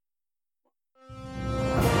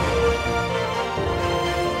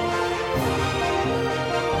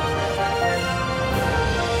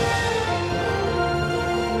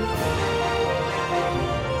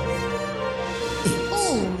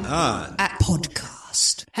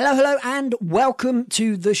podcast. Hello, and welcome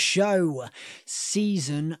to the show.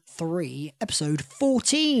 Season 3, episode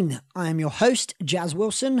 14. I am your host, Jazz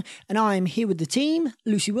Wilson, and I am here with the team,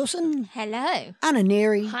 Lucy Wilson. Hello. Anna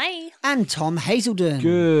Neary. Hi. And Tom Hazelden.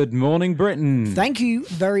 Good morning, Britain. Thank you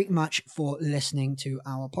very much for listening to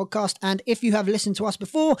our podcast. And if you have listened to us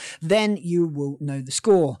before, then you will know the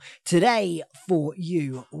score. Today, for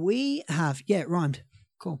you, we have... Yeah, it rhymed.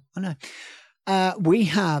 Cool, I know. We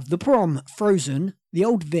have The Prom, Frozen, The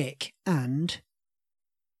Old Vic, and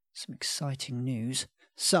some exciting news.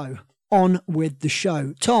 So, on with the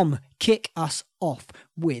show. Tom, kick us off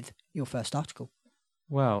with your first article.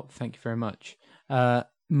 Well, thank you very much.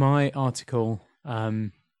 My article,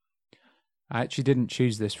 I actually didn't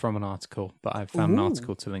choose this from an article, but I found an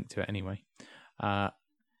article to link to it anyway.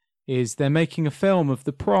 Is they're making a film of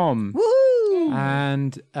The Prom. Woo!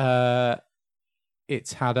 And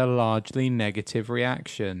it's had a largely negative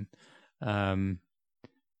reaction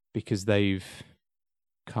because they've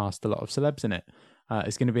cast a lot of celebs in it.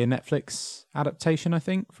 It's going to be a Netflix adaptation, I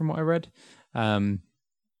think, from what I read. And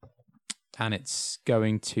it's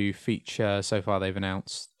going to feature, so far they've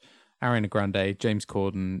announced Ariana Grande, James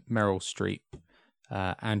Corden, Meryl Streep,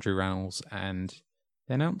 Andrew Rannells, and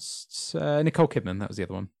they announced Nicole Kidman. That was the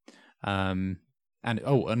other one. And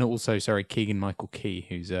also, Keegan-Michael Key,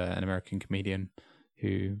 who's an American comedian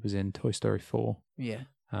who was in Toy Story 4. Yeah.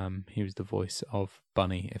 He was the voice of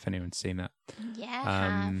Bunny, if anyone's seen that.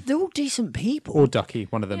 Yeah. They're all decent people. Or Ducky,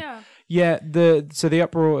 one of them. Yeah, so the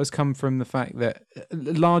uproar has come from the fact that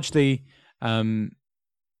largely there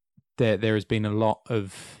has been a lot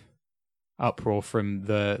of uproar from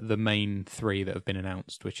the main three that have been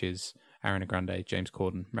announced, which is Ariana Grande, James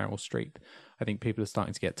Corden, Meryl Streep. I think people are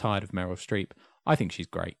starting to get tired of Meryl Streep. I think she's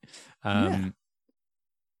great.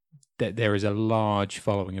 There is a large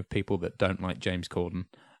following of people that don't like James Corden.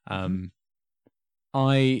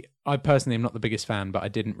 I personally am not the biggest fan, but I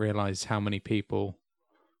didn't realise how many people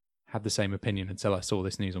had the same opinion until I saw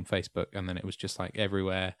this news on Facebook, and then it was just like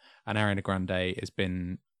everywhere. And Ariana Grande has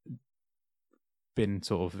been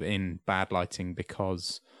sort of in bad lighting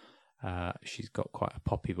because she's got quite a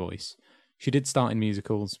poppy voice. She did start in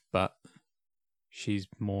musicals, but she's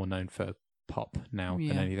more known for pop now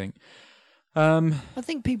than anything. I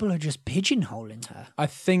think people are just pigeonholing her. I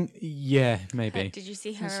think, yeah, maybe. Did you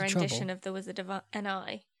see her That's the rendition trouble. of The Wizard of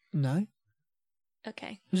Eye? No?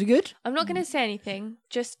 Okay. Was it good? I'm not going to say anything.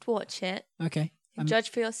 Just watch it. Okay. And judge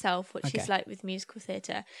for yourself what okay. she's like with musical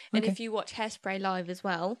theatre. And Okay. if you watch Hairspray live as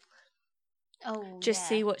well, Oh, just yeah.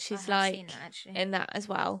 see what she's I have seen like that, actually. in that as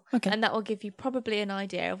well. Okay. And that will give you probably an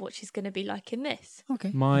idea of what she's going to be like in this. Okay.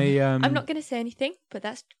 I'm not going to say anything, but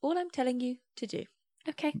that's all I'm telling you to do.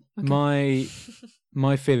 Okay. My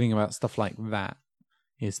feeling about stuff like that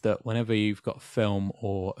is that whenever you've got a film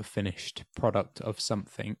or a finished product of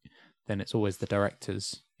something, then it's always the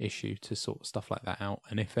director's issue to sort stuff like that out.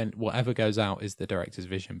 And if whatever goes out is the director's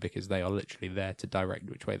vision, because they are literally there to direct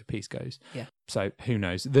which way the piece goes. Yeah. So who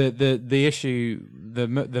knows? The issue, the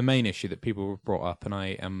main issue that people brought up, and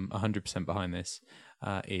I am 100% behind this,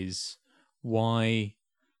 is why.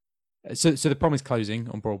 So The Prom is closing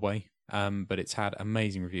on Broadway. But it's had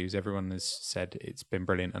amazing reviews. Everyone has said it's been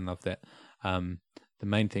brilliant and loved it. The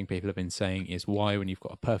main thing people have been saying is why, when you've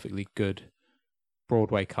got a perfectly good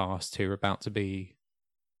Broadway cast who are about to be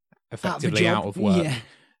effectively out of work,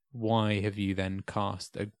 why have you then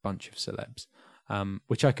cast a bunch of celebs?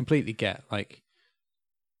 Which I completely get. Like,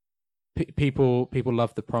 people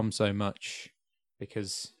love The Prom so much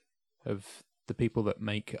because of the people that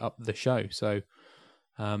make up the show. So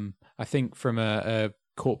I think from a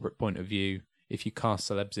corporate point of view, if you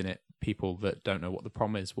cast celebs in it, people that don't know what The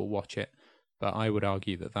Prom is will watch it. But I would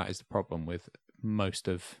argue that is the problem with most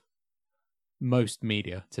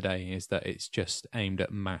media today, is that it's just aimed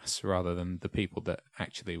at mass rather than the people that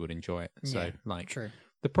actually would enjoy it. So true.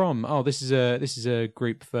 The Prom, this is a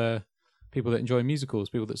group for people that enjoy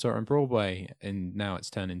musicals, people that saw it on Broadway, and now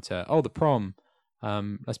it's turned into The Prom.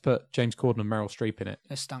 Let's put James Corden and Meryl Streep in it.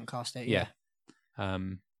 Let's stunt cast it. Yeah.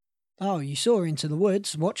 Oh, you saw Into the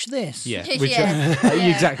Woods. Watch this. Yeah, Yeah.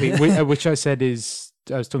 exactly. Which I said is,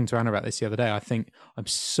 I was talking to Anna about this the other day. I think I'm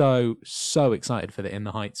so excited for the In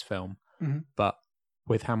the Heights film, but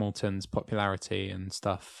with Hamilton's popularity and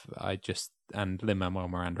stuff, and Lin-Manuel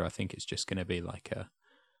Miranda, I think it's just going to be like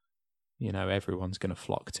everyone's going to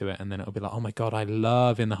flock to it, and then it'll be like, oh my god, I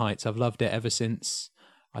love In the Heights. I've loved it ever since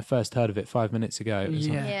I first heard of it 5 minutes ago. It was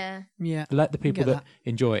Yeah. let the people Get that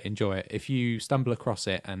enjoy it. If you stumble across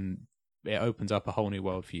it and it opens up a whole new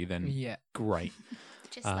world for you, then great.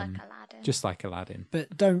 Just like Aladdin. Just like Aladdin.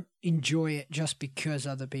 But don't enjoy it just because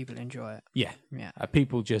other people enjoy it. Yeah. Yeah.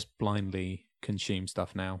 People just blindly consume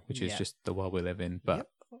stuff now, which is Yeah. just the world we live in. But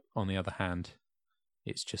on the other hand,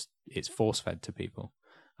 it's force fed to people.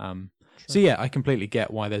 So yeah, I completely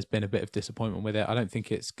get why there's been a bit of disappointment with it. I don't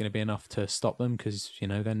think it's going to be enough to stop them because they're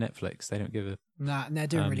Netflix. They don't give a Nah, and they're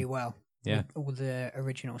doing really well. yeah. With all the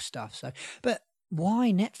original stuff. So, but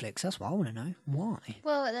why Netflix? That's what I want to know. Why?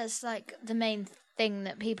 Well, that's like the main thing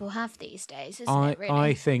that people have these days, isn't I it? Really?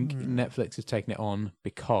 I think Netflix has taken it on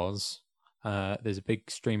because there's a big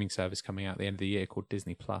streaming service coming out at the end of the year called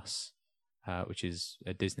Disney Plus, which is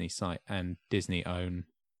a Disney site, and Disney own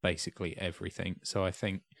basically everything. So I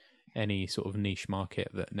think any sort of niche market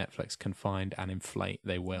that Netflix can find and inflate,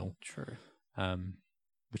 they will. True.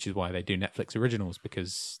 Which is why they do Netflix originals,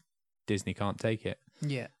 because Disney can't take it.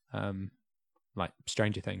 Yeah. Like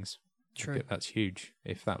Stranger Things. True. That's huge.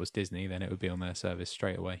 If that was Disney, then it would be on their service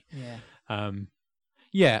straight away. Yeah.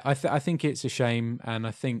 Yeah, I think it's a shame, and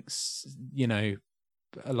I think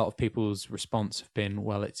a lot of people's response have been,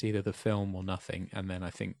 well, it's either the film or nothing, and then I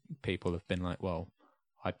think people have been like, well,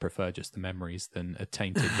 I'd prefer just the memories than a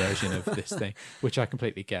tainted version of this thing, which I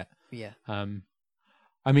completely get. Yeah.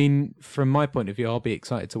 I mean, from my point of view, I'll be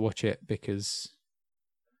excited to watch it because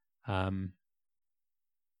I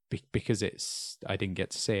didn't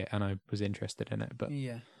get to see it and I was interested in it, but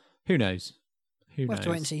Yeah. who knows? Who We'll knows? have to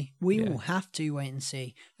wait and see. We Yeah. will have to wait and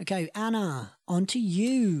see. Okay, Anna, on to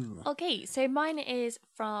you. Okay, so mine is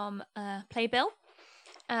from Playbill.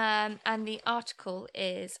 And the article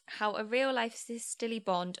is How a Real Life Sisterly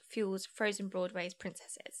Bond Fuels Frozen Broadway's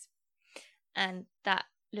Princesses. And that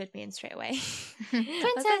lured me in straight away.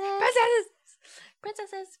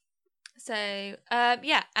 Princesses! So,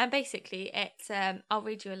 yeah, and basically it's, I'll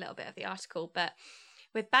read you a little bit of the article, but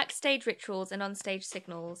with backstage rituals and onstage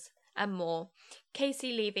signals and more,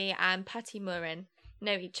 Casey Levy and Patty Murin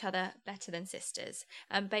know each other better than sisters.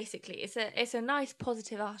 And basically it's a nice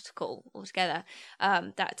positive article altogether,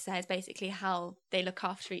 that says basically how they look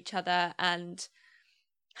after each other and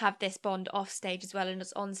have this bond off stage as well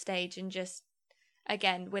as on stage, and just,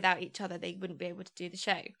 again, without each other they wouldn't be able to do the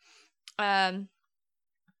show.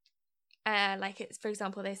 Like it's, for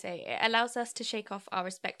example, they say it allows us to shake off our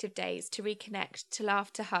respective days, to reconnect, to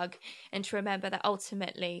laugh, to hug, and to remember that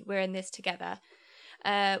ultimately we're in this together.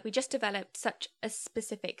 We just developed such a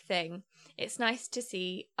specific thing. It's nice to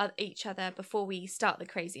see each other before we start the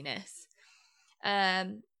craziness.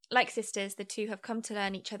 Like sisters, the two have come to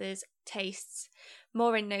learn each other's tastes.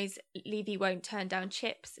 Maureen knows Levy won't turn down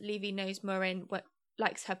chips. Levy knows Maureen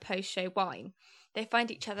likes her post-show wine. They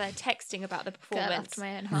find each other texting about the performance. Girl after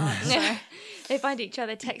my own heart. Sorry. They find each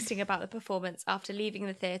other texting about the performance after leaving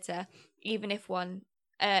the theatre, even if one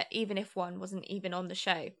wasn't even on the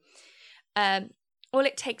show. All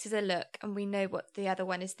it takes is a look, and we know what the other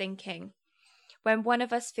one is thinking. When one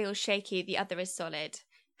of us feels shaky, the other is solid.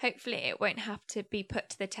 Hopefully it won't have to be put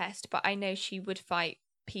to the test, but I know she would fight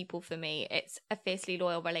people for me. It's a fiercely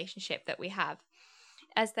loyal relationship that we have.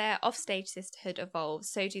 As their offstage sisterhood evolves,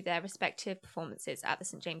 so do their respective performances at the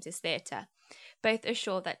St James's Theatre. Both are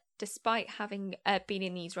sure that despite having been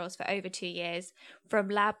in these roles for over 2 years, from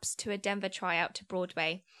labs to a Denver tryout to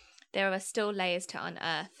Broadway, there are still layers to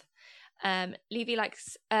unearth. Levy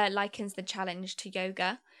likens the challenge to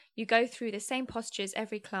yoga. You go through the same postures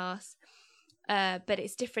every class, but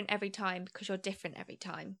it's different every time because you're different every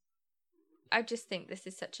time. I just think this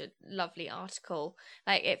is such a lovely article.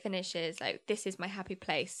 Like, it finishes like, this is my happy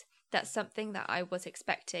place. That's something that I was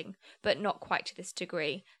expecting, but not quite to this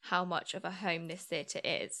degree, how much of a home this theatre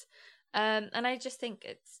is. And I just think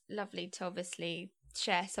it's lovely to obviously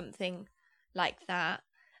share something like that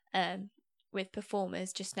with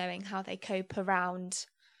performers, just knowing how they cope around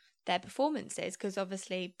their performances, because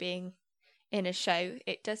obviously being in a show,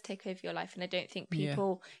 it does take over your life, and I don't think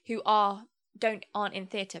people who aren't in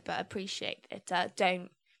theatre but appreciate it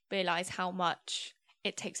don't realise how much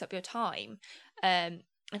it takes up your time, and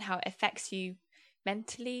how it affects you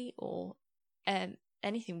mentally or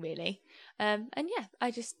anything really. And yeah,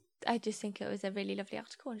 I just think it was a really lovely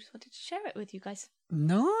article, and just wanted to share it with you guys.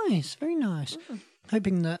 Nice, very nice.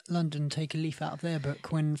 Hoping that London take a leaf out of their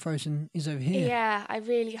book when Frozen is over here. Yeah, I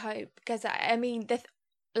really hope, because I mean,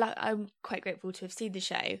 I'm quite grateful to have seen the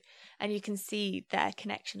show, and you can see their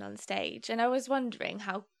connection on stage. And I was wondering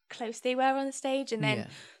how close they were on the stage, and then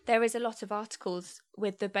there is a lot of articles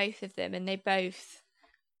with the both of them, and they both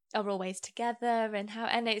are always together,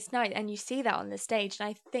 and it's nice, and you see that on the stage, and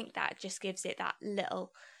I think that just gives it that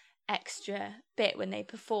little extra bit when they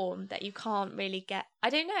perform that you can't really get. I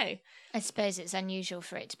don't know. I suppose it's unusual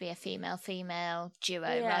for it to be a female-female duo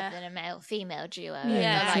Yeah. rather than a male-female duo.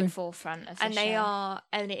 Yeah, at the true. forefront of the And show. they are,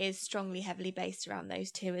 and it is strongly heavily based around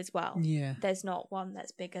those two as well. Yeah. There's not one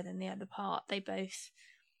that's bigger than the other part. They both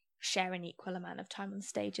share an equal amount of time on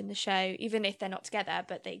stage in the show, even if they're not together,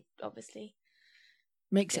 but they obviously.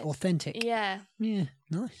 Makes it authentic. Yeah. Yeah.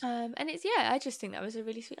 Nice. And it's, I just think that was a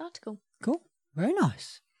really sweet article. Cool. Very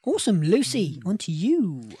nice. Awesome. Lucy, on to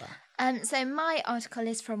you. So my article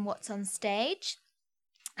is from What's on Stage,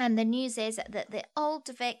 and the news is that the Old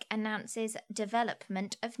Vic announces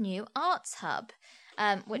development of new arts hub,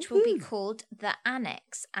 which will be called the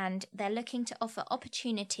Annex, and they're looking to offer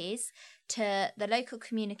opportunities to the local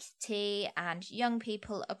community and young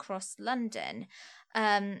people across London.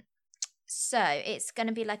 So it's going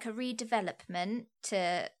to be like a redevelopment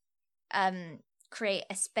to create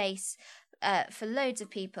a space for loads of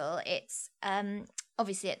people. It's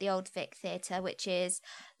obviously at the Old Vic Theatre, which is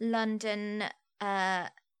London,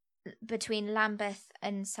 between Lambeth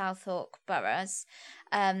and Southwark boroughs.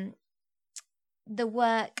 The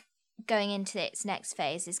work going into its next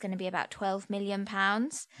phase is going to be about £12 million.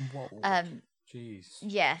 Whoa. Jeez.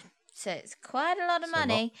 Yeah, so it's quite a lot of It's a lot.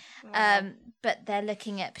 money. But they're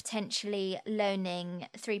looking at potentially loaning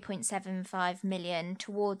 3.75 million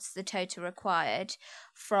towards the total required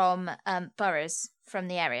from boroughs from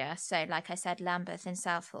the area. So, like I said, Lambeth and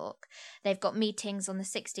Southwark. They've got meetings on the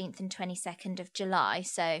 16th and 22nd of July.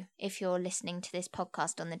 So, if you're listening to this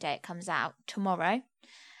podcast on the day it comes out, tomorrow,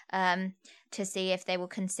 to see if they will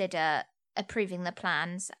consider approving the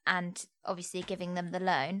plans and obviously giving them the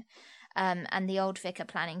loan. And the Old Vic are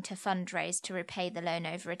planning to fundraise to repay the loan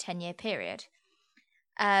over a 10-year period.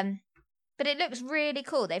 But it looks really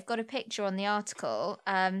cool. They've got a picture on the article,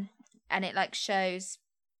 and it shows.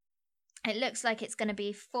 It looks like it's going to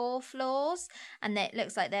be 4 floors, and it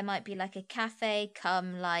looks like there might be like a cafe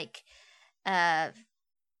come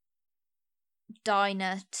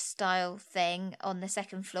diner style thing on the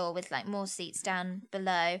second floor with more seats down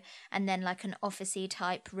below, and then an officey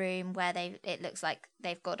type room where it looks like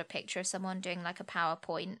they've got a picture of someone doing a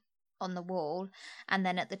PowerPoint on the wall, and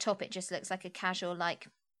then at the top it just looks like a casual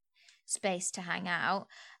space to hang out.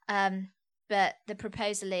 But the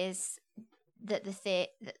proposal is that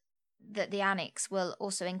the annex will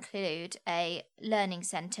also include a learning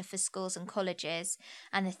centre for schools and colleges,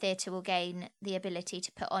 and the theatre will gain the ability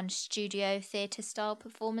to put on studio theatre style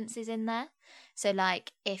performances in there. So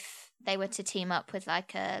if they were to team up with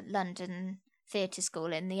a London theatre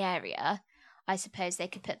school in the area, I suppose they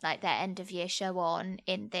could put their end of year show on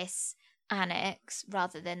in this annex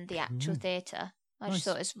rather than the actual theatre. I just Nice.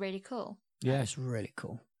 thought it was really cool. Yeah, it's really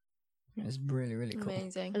cool. It's really, really cool.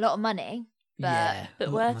 Amazing. A lot of money, but Yeah, a But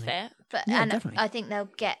lot of worth money. it. but Yeah, and definitely. I think they'll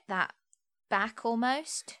get that back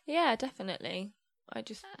almost Yeah, definitely. I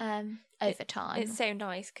just, over time. it's so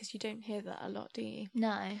nice because you don't hear that a lot, do you?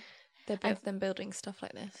 No, Of them building stuff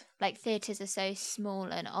like this. theatres are so small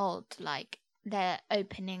and old. They're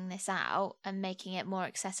opening this out and making it more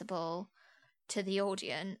accessible to the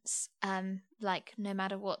audience. No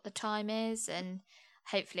matter what the time is, and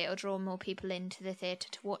hopefully it'll draw more people into the theatre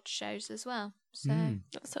to watch shows as well. So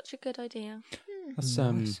That's such a good idea. That's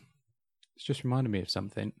Nice. it's just reminded me of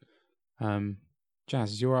something.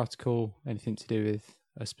 Jazz, is your article anything to do with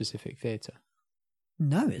a specific theatre?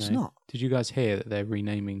 No, it's No? not. Did you guys hear that they're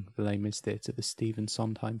renaming the Les Mis Theatre the Stephen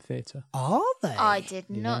Sondheim Theatre? Are they? I did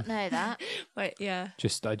not know that. Wait, yeah.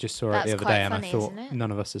 I just saw it That's the other quite day, and funny, I thought isn't it?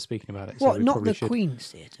 none of us are speaking about it. So What, we not probably the should. Queen's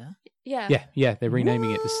Theatre? Yeah. Yeah, they're renaming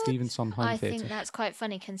it the What? Stephen Sondheim I Theatre. think that's quite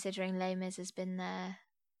funny considering Les Mis has been there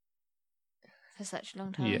for such a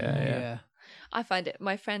long time. Yeah. I find it,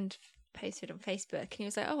 my friend posted on Facebook and he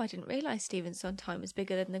was like, oh, I didn't realise Stephen Sondheim was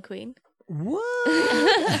bigger than the Queen. What?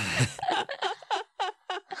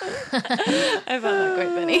 I found that quite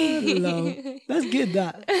funny. Lol. That's good,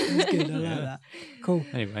 that. That's good. I like that. Cool.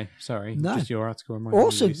 Anyway, sorry. No. Just your article reminded me.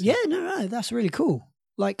 Awesome. Lucy. Yeah, no, that's really cool.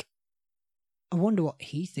 I wonder what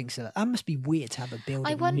he thinks of that. That must be weird to have a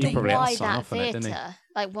building. I wonder He probably had to why sign that off on it, didn't he?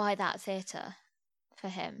 theatre. Why that theatre for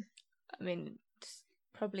him? I mean, just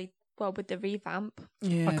probably, with the revamp.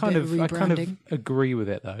 Yeah, I a kind bit of rebranding. agree with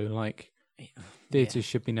it though. Theatres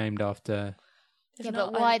should be named after. There's Yeah,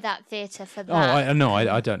 not but why that theatre for that? Oh,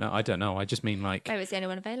 I don't know. I don't know. I just mean Maybe it's the only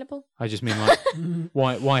one available.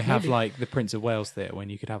 why have Maybe. the Prince of Wales Theatre when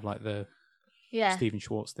you could have the yeah. Stephen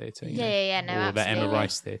Schwartz Theatre? you know? Yeah, no, or the Emma absolutely.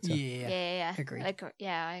 Rice Theatre. Yeah, Yeah. Agreed. I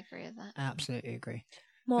agree with that. absolutely agree.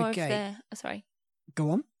 More Okay. of the, sorry. Go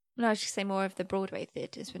on. No, I was just say more of the Broadway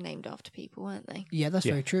theatres were named after people, weren't they? Yeah, that's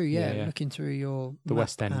Yeah. very true. Yeah, Yeah. looking through your The map,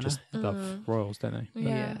 West End Anna. just love royals, don't they?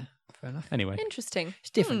 Yeah. Fair enough. Anyway, Interesting. It's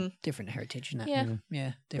different heritage, isn't it? Yeah.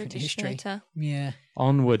 Yeah, different British history. theatre. Yeah.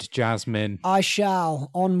 onward, Jasmine. I shall.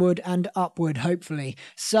 Onward and upward, hopefully.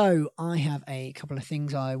 So, I have a couple of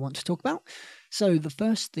things I want to talk about. So, the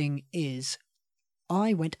first thing is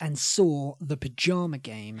I went and saw The Pyjama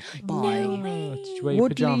Game by No way. Did you wear your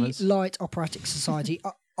Woodley pajamas? Light Operatic Society.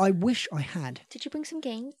 I wish I had, Did you bring some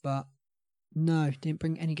games? but no, didn't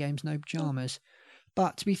bring any games, no pyjamas.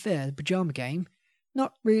 But to be fair, the pyjama game,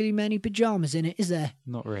 not really many pyjamas in it, is there?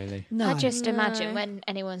 Not really. No. I just imagine No. when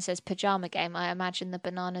anyone says pajama game, I imagine the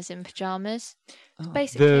bananas in pajamas. Oh.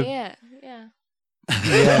 Basically, The- yeah. Yeah.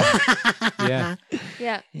 Yeah.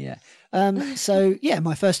 Yeah. Yeah. So yeah,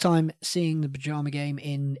 my first time seeing the pyjama game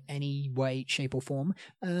in any way, shape, or form.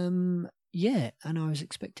 Yeah, and I was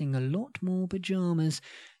expecting a lot more pyjamas.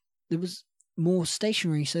 There was more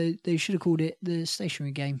stationery, so they should have called it the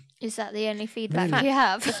stationery game. Is that the only feedback Really? you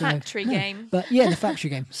have? The factory no, game. But yeah, the factory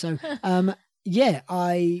game. So yeah,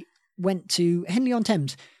 I went to Henley on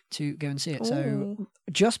Thames to go and see it. So Ooh.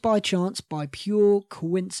 just by chance, by pure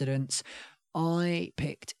coincidence, I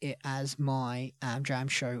picked it as my Amdram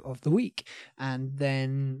show of the week. And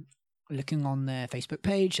then looking on their Facebook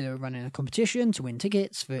page, they were running a competition to win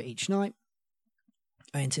tickets for each night.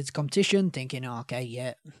 I entered the competition thinking, oh, okay,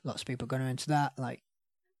 yeah, lots of people are going to enter that. Like,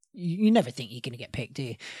 you never think you're going to get picked, do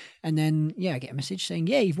you? And then, yeah, I get a message saying,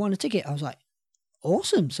 yeah, you've won a ticket. I was like,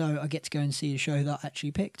 awesome. So I get to go and see a show that I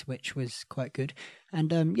actually picked, which was quite good.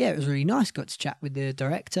 And yeah, it was really nice. Got to chat with the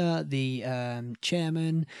director, the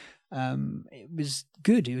chairman. It was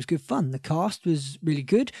good. It was good fun. The cast was really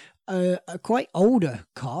good. A quite older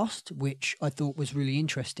cast, which I thought was really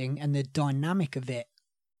interesting. And the dynamic of it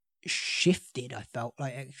shifted. I felt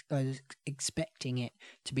like I was expecting it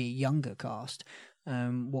to be a younger cast.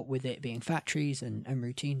 What with it being factories and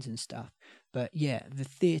routines and stuff. But yeah, the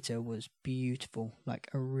theatre was beautiful, like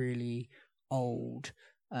a really old,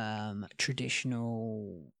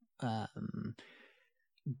 traditional,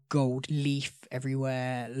 gold leaf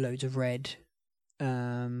everywhere, loads of red.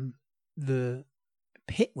 The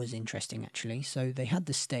pit was interesting actually. So they had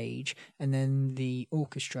the stage, and then the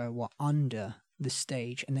orchestra were under the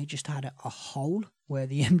stage, and they just had a hole where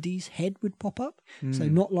the MD's head would pop up. So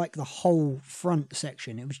not like the whole front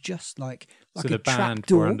section. It was just like So a the trap band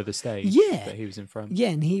door. were under the stage. Yeah. But he was in front. Yeah,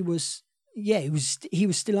 and he was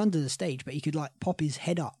still under the stage, but he could like pop his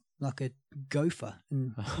head up like a gopher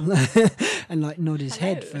and and like nod his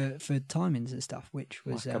head Hello. for timings and stuff, which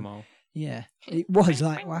was Whack-a-mole. yeah, it was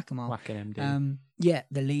like whack-a-mole. Whacking MD. Yeah,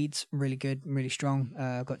 the leads really good, really strong.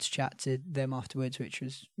 I got to chat to them afterwards, which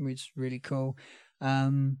was really cool.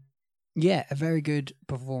 Yeah, a very good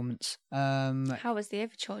performance. How was the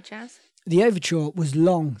overture, Jazz? The overture was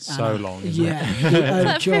long. So Anna. long, isn't Yeah, it? the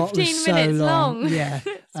It's like overture 15 was so minutes long. long. Yeah,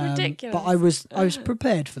 It's ridiculous. But I was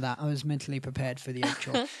prepared for that. I was mentally prepared for the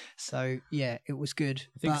overture. So yeah, it was good.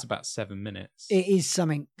 I think But it's about 7 minutes. it is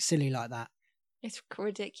something silly like that. It's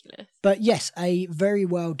ridiculous. But yes, a very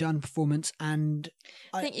well done performance, and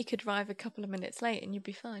I think you could arrive a couple of minutes late and you'd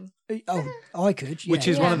be fine. I could, yeah, Which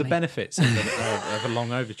is one of the definitely. benefits of a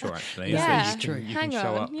long overture, actually. is that Yeah. you can- True. You Hang can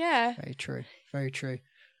show on. up. Yeah. Very true. Very true.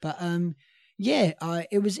 But yeah,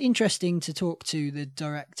 it was interesting to talk to the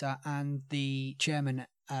director and the chairman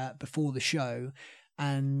before the show,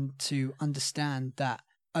 and to understand that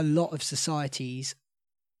a lot of societies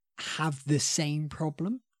have the same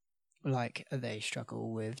problem. Like they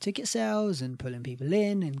struggle with ticket sales and pulling people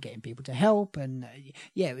in and getting people to help. And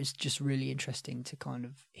yeah, it was just really interesting to kind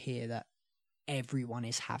of hear that everyone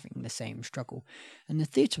is having the same struggle. And the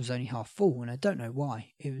theatre was only half full, and I don't know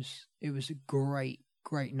why. It was a great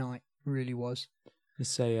night, it really was.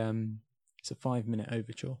 It's a 5-minute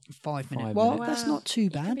overture. 5 minutes. 5 Well, minutes. that's Wow. not too You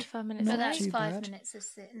could bad. be 5 minutes Not But that's too 5 bad. minutes of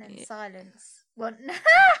sitting in Yeah. silence. What?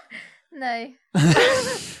 No.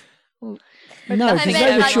 No, I because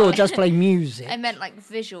meant like- overture does play music. I meant like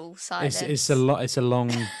visual silence. It's a lot. It's a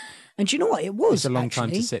long. And do you know what it was? It's a long time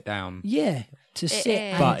actually? to sit down. Yeah, to sit. is.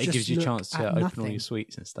 and But it just gives you a look chance at to open all nothing. your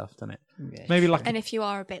sweets and stuff, doesn't it? Yeah, Maybe true. like And if you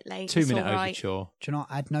are a bit late, 2-minute it's all right. overture. Do you know what?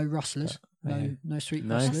 I had no rustlers, Yeah. no sweet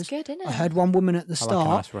No. rustlers. That's good, isn't it? I heard one woman at the I like a start,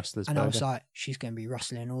 nice rustler's and I was burger. like, she's going to be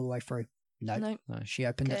rustling all the way through. No, No. she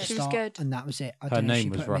opened at Good. the She was start, good. and that was it. I Her don't know if she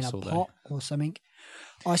name was put them in Russell, a though. pot or something.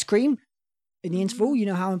 Ice cream in the interval. You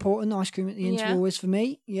know how important ice cream at the Yeah. interval is for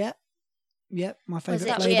me. Yeah, my Was favourite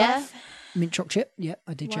it flavour. GF? Mint choc chip. Yeah,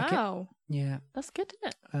 I did check it. Wow. Yeah. That's good,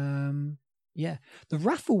 isn't it? Yeah. The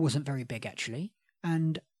raffle wasn't very big actually,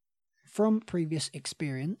 and from previous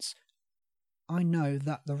experience, I know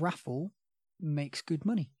that the raffle makes good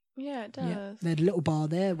money. Yeah, it Yeah. does. They had a little bar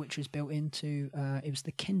there, which was built into. It was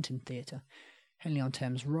the Kenton Theatre, Henley on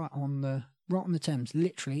Thames, right on the Thames.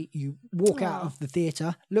 Literally, you walk out Aw. of the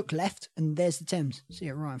theatre, look left, and there's the Thames. See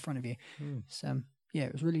it right in front of you. Mm. So yeah,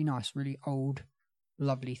 it was really nice, really old,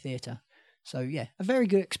 lovely theatre. So yeah, a very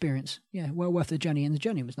good experience. Yeah, well worth the journey, and the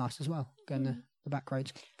journey was nice as well. Going the back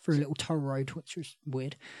roads through a little toll road, which was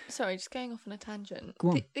weird. Sorry, just going off on a tangent. Go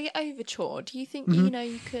on. The overture, do you think,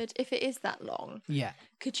 Mhm. you could, if it is that long, Yeah,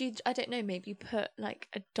 could you, I don't know, maybe put like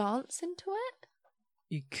a dance into it?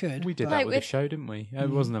 you could. We did but- that Like with the with- show, didn't we? It Mhm.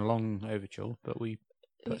 wasn't a long overture, but we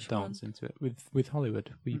put Which a dance one? into it with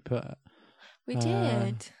Hollywood. We put We Uh,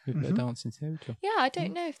 did. we put Mhm. a dance into the overture. Yeah, I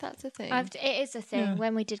don't know if that's a thing. It is a thing. Yeah.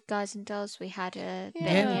 When we did Guys and Dolls, we had a bit Yeah.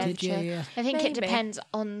 in Yeah, the we did. overture. Yeah. I think it Maybe. depends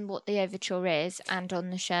on what the overture is and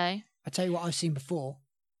on the show. I tell you what, I've seen before.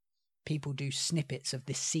 People do snippets of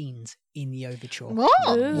the scenes in the overture. What?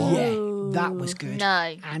 Yeah, that was good.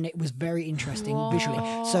 No. And it was very interesting visually.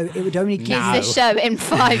 So it would only give No. Here's the show in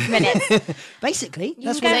 5 minutes. Basically, You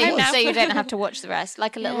that's can what go it home was. so you don't have to watch the rest,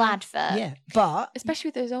 like a little Yeah. advert. Yeah, but Especially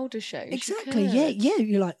with those older shows. you exactly, could. yeah.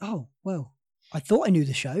 You're like, oh well, I thought I knew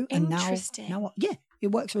the show, and Interesting. now, yeah, it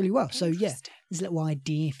works really well. So yeah, Interesting. there's a little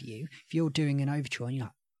idea for you if you're doing an overture, and you're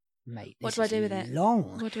like, mate, What this do I is do with it?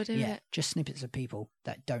 long. What do I do yeah, with it? just snippets of people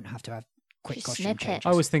that don't have to have quick Just costume snip it. changes.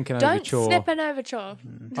 I was thinking Don't overture. snip an overture.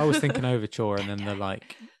 Mm. I was thinking overture, and then the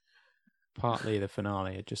partly the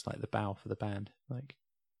finale, are just like the bow for the band. Like,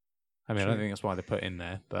 I mean, I don't True. think that's why they put in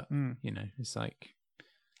there, but Mm. it's like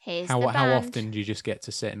Here's how the how band. often do you just get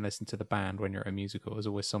to sit and listen to the band when you're at a musical? There's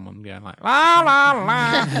always someone going like la la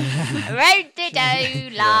la.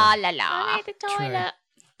 Road-de-doo, la la la. I need the toilet.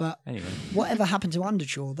 But Anyway, whatever happened to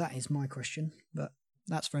Undershore? That is my question. But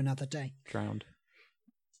that's for another day. drowned.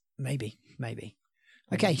 Maybe.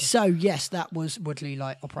 Okay, so yes, that was Woodley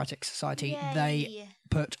Light Operatic Society. They Yay.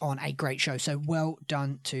 put on a great show. So well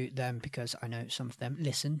done to them, because I know some of them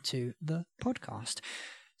listen to the podcast.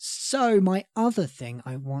 So my other thing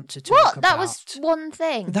I want to talk What? about. That was one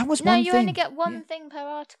thing. That was no, one you thing. only get one Yeah. thing per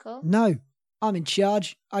article. No, I'm in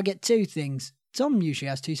charge. I get 2 things. Tom usually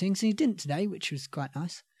has 2 things, and he didn't today, which was quite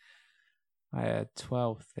nice. I had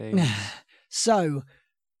 12 things. So,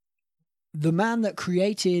 the man that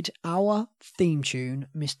created our theme tune,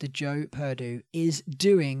 Mr. Joe Perdue, is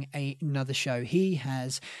doing another show. He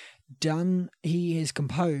has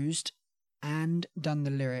composed and done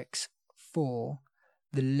the lyrics for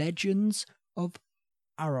The Legends of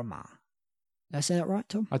Arama. Did I say that right,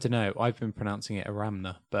 Tom? I don't know. I've been pronouncing it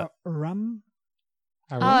Aramna, but Aram?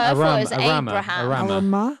 I thought it was Arama.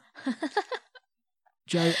 Arama?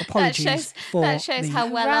 Joe, apologies for that shows the how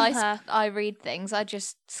well Ramper. I read things. I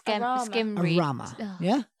just skim read. Arama. Ugh.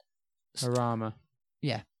 Yeah? Arama.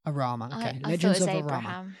 Yeah, Arama. Okay, I thought it Legends was of Arama.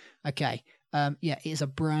 Abraham. Okay. Yeah, it is a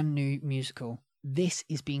brand new musical. This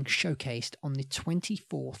is being showcased on the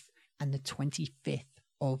 24th and the 25th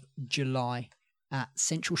of July at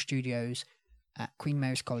Central Studios at Queen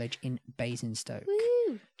Mary's College in Basingstoke.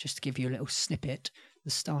 Woo. Just to give you a little snippet,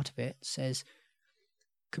 the start of it says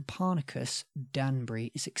Copernicus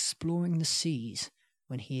Danbury is exploring the seas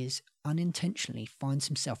when he unintentionally finds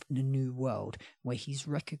himself in a new world where he's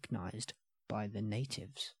recognized by the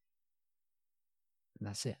natives. And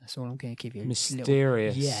that's it. That's all I'm going to give you.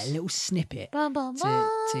 Mysterious. A little snippet Bum, bum, to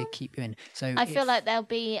bum. keep you in. So I feel like there'll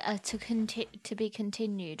be to be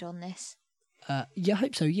continued on this. yeah, I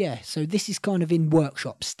hope so. Yeah. So this is kind of in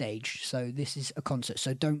workshop stage. So this is a concert.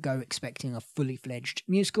 So don't go expecting a fully fledged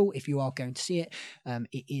musical. If you are going to see it,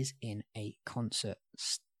 it is in a concert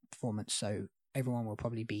performance. So everyone will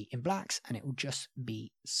probably be in blacks, and it will just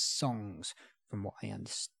be songs, from what I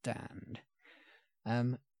understand.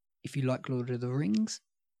 If you like Lord of the Rings,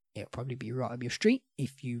 it'll probably be right up your street.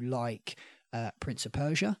 If you like Prince of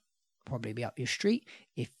Persia, probably be up your street.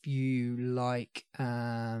 If you like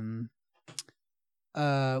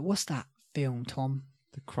what's that film, Tom?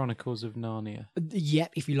 The Chronicles of Narnia,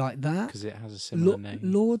 Yep, if you like that. because it has a similar name.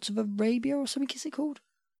 Lords of Arabia or something is it called?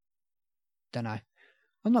 Don't know.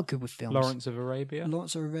 I'm not good with films. Lawrence of Arabia.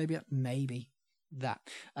 Lawrence of Arabia, maybe that.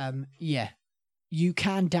 Yeah, you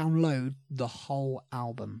can download the whole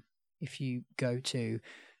album if you go to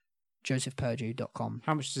josephperdue.com.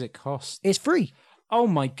 How much does it cost? It's free. Oh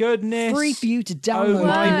my goodness! Free for you to Oh download.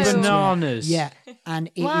 my and listen to it. bananas! Yeah, and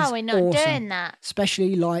it is Wow, we're not awesome. doing that.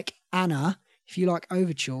 Especially like Anna, if you like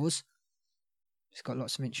overtures, it's got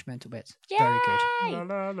lots of instrumental bits. Very good. Yay!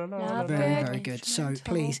 Love Very, it. very good. So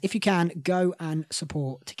Instrumental. please, if you can, go and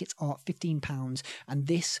support. Tickets are £15, and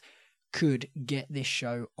this could get this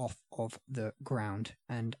show off of the ground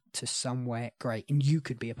and to somewhere great, and you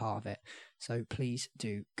could be a part of it. So please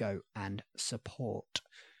do go and support.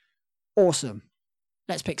 Awesome.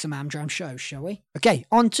 Let's pick some Amdram shows, shall we? Okay,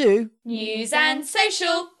 on to... News and social.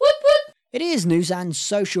 Whoop whoop. It is News and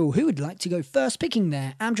Social. Who would like to go first picking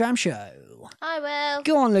their Amdram show? I will.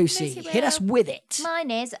 Go on, Lucy. Lucy Hit will. us with it.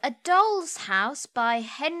 Mine is A Doll's House by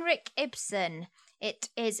Henrik Ibsen. It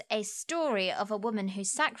is a story of a woman who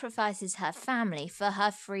sacrifices her family for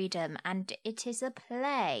her freedom, and it is a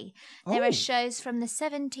play. There Oh. are shows from the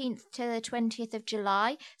 17th to the 20th of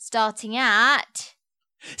July, starting at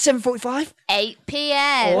 7:45. 8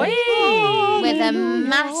 p.m. with a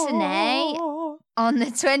matinee on the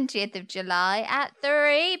 20th of July at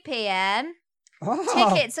 3 p.m. Oh.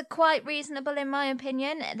 Tickets are quite reasonable in my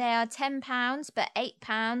opinion. They are £10, but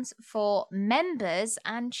 £8 for members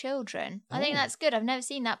and children. I think Oh. that's good. I've never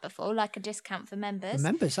seen that before, like a discount for members.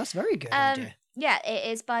 Members, that's very good idea. Yeah,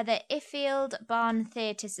 it is by the Iffield Barn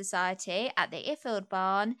Theatre Society at the Iffield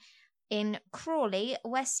Barn in Crawley,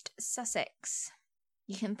 West Sussex.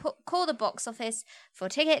 You can call the box office for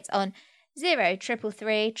tickets on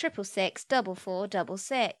 0333 666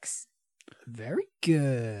 4466. Very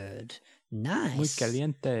good. Nice. Muy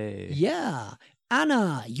caliente. Yeah.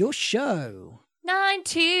 Anna, your show.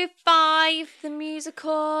 925, the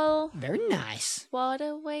musical. Very nice. What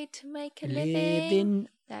a way to make a living. Living.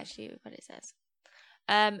 That's actually what it says.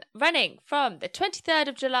 Running from the 23rd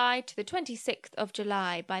of July to the 26th of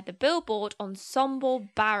July by the Billboard Ensemble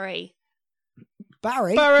Barry.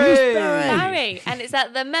 Barry. Barry! Who's Hey. Barry? Barry. And it's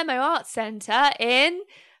at the Memo Arts Centre in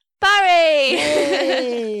Barry.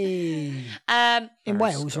 Yay. In Barry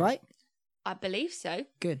Wales, Scott. right? I believe so.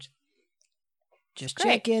 Good. Just Great.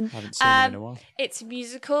 checking. Haven't seen him in a while. It's a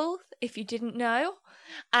musical, if you didn't know.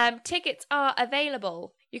 Tickets are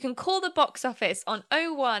available. You can call the box office on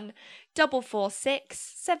 01446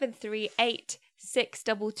 738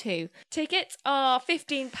 622. Tickets are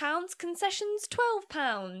 £15, concessions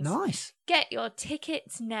 £12. Nice. Get your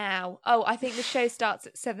tickets now. Oh, I think the show starts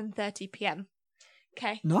at 7:30 p.m.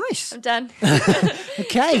 Okay, Nice. I'm done.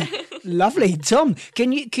 Okay. Lovely. Tom,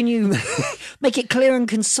 can you make it clear and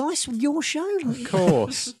concise with your show? Of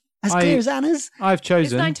course. As clear as Anna's? I've It's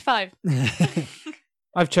chosen 9 to 5.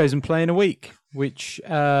 I've chosen Play in a Week, which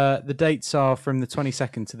the dates are from the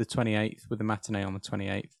 22nd to the 28th with a matinee on the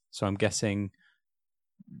 28th. So I'm guessing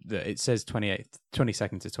that it says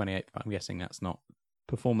 22nd to 28th, but I'm guessing that's not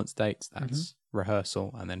performance dates. That's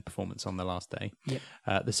rehearsal and then performance on the last day. Yep.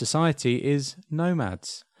 The Society is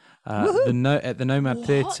Nomads. At the Nomad What?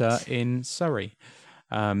 Theatre in Surrey.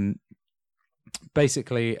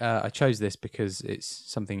 Basically, I chose this because it's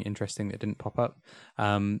something interesting that didn't pop up,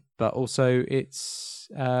 but also it's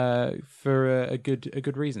for a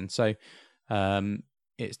good reason. So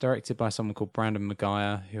it's directed by someone called Brandon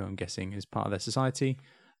Maguire, who I'm guessing is part of their society.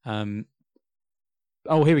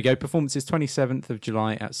 Oh, here we go. Performances 27th of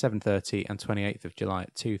July at 7:30 and 28th of July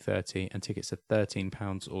at 2:30, and tickets are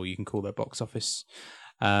 £13, or you can call their box office.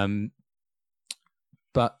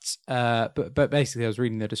 But basically, I was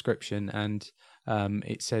reading the description, and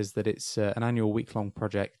it says that it's an annual week-long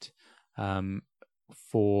project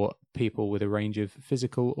for people with a range of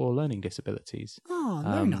physical or learning disabilities. Oh,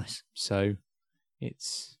 very nice. So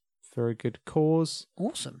it's for a good cause.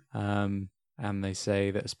 Awesome. And they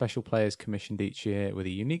say that a special play is commissioned each year with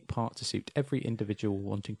a unique part to suit every individual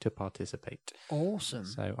wanting to participate. Awesome.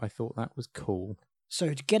 So I thought that was cool.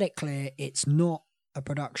 So to get it clear, it's not a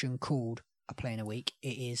production called A Play in a Week.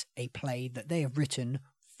 It is a play that they have written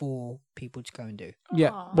for people to go and do.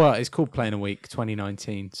 Yeah, Aw. well, it's called Play in a Week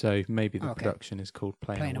 2019, so maybe the Okay. production is called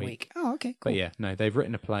Play in a Week. Oh, okay. But Cool. yeah, no, they've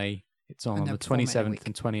written a play. It's on And the they're performing in a 27th week.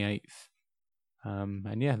 and 28th.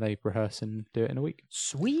 And yeah, they rehearse and do it in a week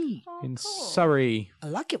Sweet. Oh, in cool. Surrey. I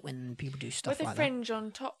like it when people do stuff With a like fringe on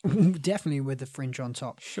top. that. Definitely with the fringe on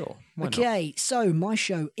top. Sure. Why not? Okay, so my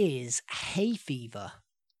show is Hay Fever.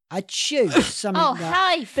 I choose something Oh, that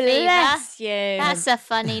hi, Fever. Bless you. That's a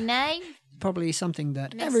funny name. probably something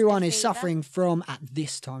that Mr. everyone is Fever. suffering from at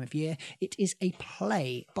this time of year. It is a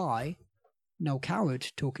play by Noel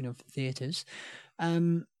Coward, talking of theatres.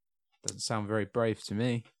 Doesn't sound very brave to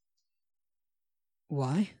me.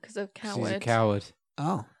 Why? because of She's a coward. coward.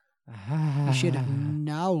 Oh, you should have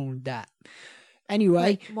known that.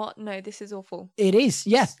 Anyway, Wait, what? No, this is awful. it is.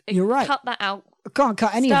 Yeah, you're right. Cut that out. I can't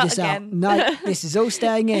cut any Start of this again. out. No, this is all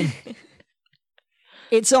staying in.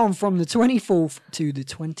 It's on from the 24th to the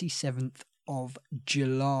 27th of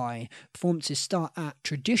July. Performances start at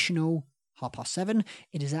traditional 7:30.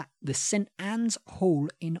 It is at the St Anne's Hall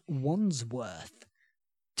in Wandsworth.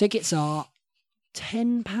 Tickets are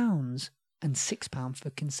 £10 and £6 for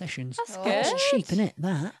concessions. That's Oh. good. That's cheap, isn't it?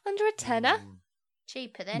 That. Under a tenner.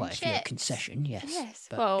 Cheaper than Well, if you're a chips. concession, yes. Yes.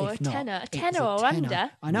 But Well, if a not, tenner. A it's tenner or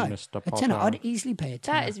under. I know. Mr. A tenner. Popper. I'd easily pay a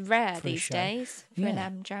tenner. That is rare for a these show. days for an Yeah.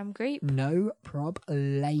 Amdram group. No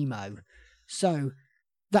problemo. So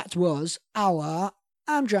that was our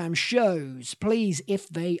Amdram shows. Please, if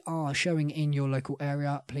they are showing in your local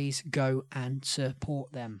area, please go and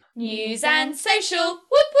support them. News and social.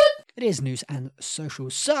 Whoop whoop. It is news and social.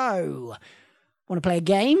 So, want to play a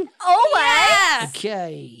game? Always.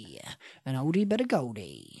 Okay. An oldie but a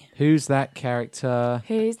goldie. Who's that character?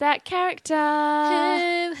 Who's that character?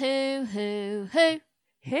 Who?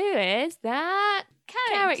 Who is that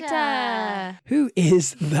character? Who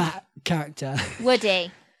is that character?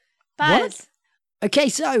 Woody. Buzz. Okay,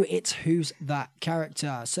 so it's who's that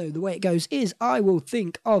character. So the way it goes is I will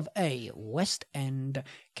think of a West End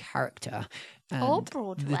character. And Or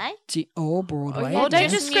Broadway. Or Broadway. yeah. Or Don't yeah.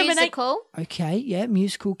 just discriminate. musical. Okay, yeah,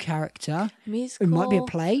 musical character. Musical. It might be a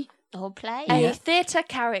play, Or play. A Yeah. theatre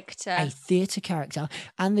character. a theatre character.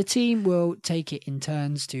 And the team will take it in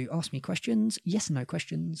turns to ask me questions, yes and no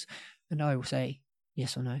questions. And I will say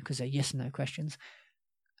yes or no, because they're yes and no questions.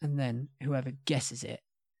 And then whoever guesses it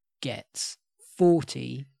gets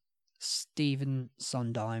 40 Stephen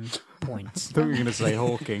Sondheim points. I thought you were going to say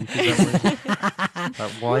Hawking.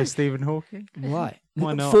 Why Stephen Hawking? Right.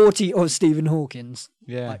 Why not? 40 of Stephen Hawkins,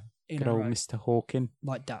 Yeah. like, in Good a old row, Mr. Hawking.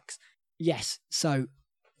 like ducks. Yes, so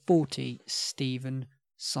 40 Stephen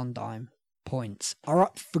Sondheim points are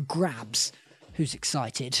up for grabs. Who's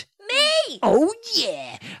excited? Me! Oh,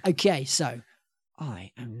 yeah! Okay, so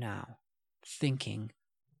I am now thinking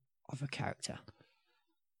of a character.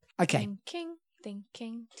 Okay,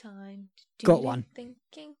 Thinking time. Got one.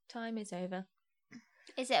 Thinking time is over.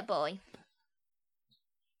 Is it a boy?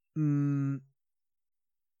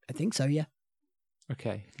 I think so, yeah.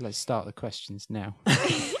 Okay, let's start the questions now.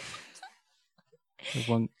 The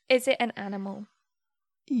one Is it an animal?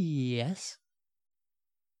 Yes.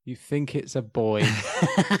 you think it's a boy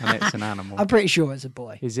and it's an animal. I'm pretty sure it's a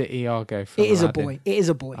boy. Is it Iago from It is a Aladdin? boy. It is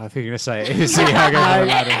a boy. I think you're going to say it is Iago No, from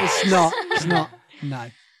Aladdin. it's not. It's not. No.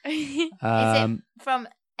 Is it Um, from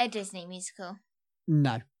a Disney musical?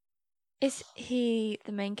 No. Is he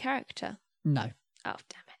the main character? No. Oh,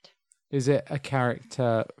 damn it. is it a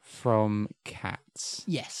character from Cats?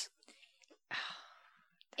 Yes.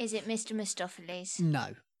 Is it Mr. Mistopheles?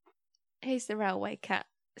 No. He's the railway cat.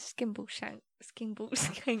 Skimble Shank. Skimble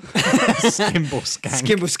Skank. Skimble Skank.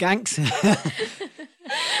 Skimble Skanks.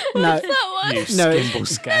 What's No. that one? You No, Skimble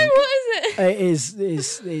Skank. What is it? It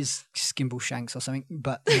is Skimble Shanks or something,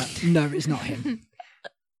 but no, it's not him.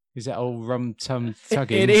 Is that old Rum Tum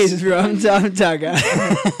Tuggins? It is Rum Tum Tugger.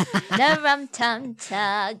 The Rum Tum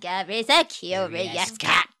Tugger is a curious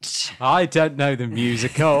cat. I don't know the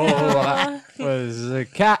musical. That was the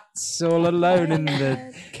Cats all alone in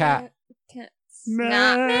the cat. Cats.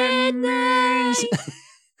 Madness.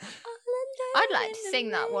 I'd like to sing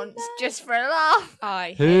that once just for a laugh.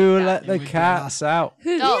 I Who hate let that. the cats out?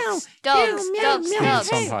 Dogs, dogs, meow, dogs, meow,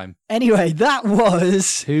 dogs. meow. Sometime. Anyway, that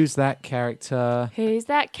was Who's that character? Who's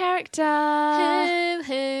that character?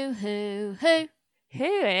 Who? Who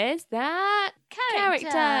is that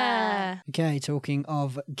character? okay. Talking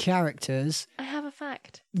of characters, I have a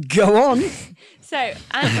fact. go on. So,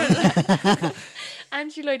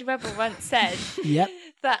 Andrew Lloyd Webber once said Yep.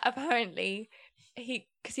 that apparently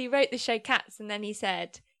because he wrote the show Cats and then he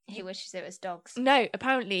said, He wishes it was dogs. no,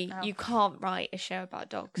 apparently Oh. you can't write a show about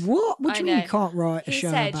dogs. What? What do you I mean know. you can't write a He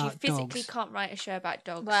show said about you physically dogs? can't write a show about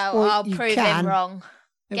dogs. Well, Well, I'll you prove can. him wrong.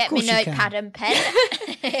 Of Get me course you can. notepad and pen.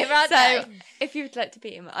 Here I so go. if you'd like to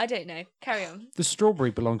beat him, I don't know. Carry on. The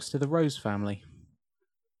strawberry belongs to the rose family.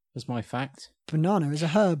 That's my fact. Banana is a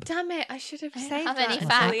herb. Damn it! I should have don't saved have that any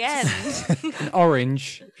until the end. An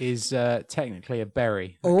orange is technically a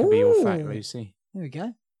berry. That could be your fact, Ooh. Lucy. There we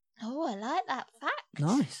go. Oh, I like that fact.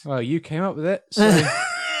 Nice. Well, you came up with it. So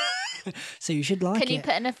So you should like Can you it.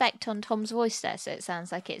 put an effect on Tom's voice there so it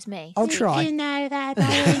sounds like it's me? I'll try. know that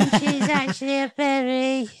orange is actually a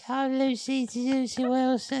berry? I'm Lucy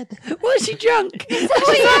Wilson. What's he drunk? No,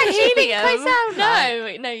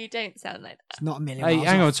 you don't sound like that. It's not a million hey, miles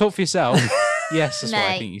hang on, off. talk for yourself. Yes, that's what I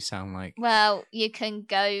Mate. think you sound like. Well, you can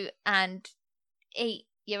go and eat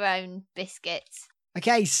your own biscuits.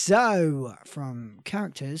 Okay, so from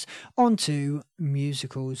characters onto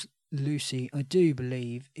musicals. Lucy, I do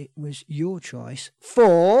believe it was your choice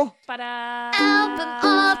for Ba-da. Album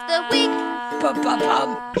of the week. Bum, bum,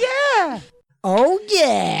 bum. Yeah. Oh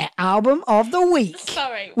yeah, album of the week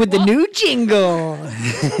Sorry. with the what? new jingle.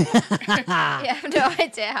 I have no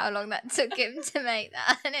idea how long that took him to make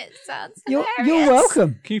that, and it sounds You're hilarious.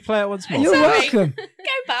 welcome. Can you play it once more? You're Sorry. welcome. Go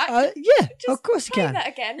back. Yeah, Just of course you play can. that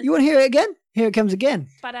again. You want to hear it again? Here it comes again.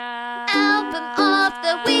 Album of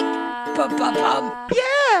the week. Bum.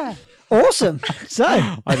 Yeah. Awesome. So.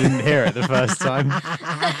 I didn't hear it the first time.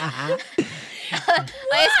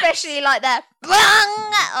 I especially like that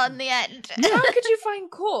bang on the end. How could you find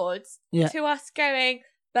chords Yeah. to us going?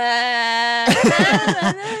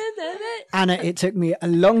 Anna, it took me a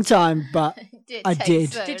long time, but I take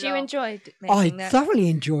did. so Did you long. enjoy I making that? thoroughly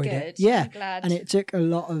enjoyed Good. it. Yeah. I'm glad. And it took a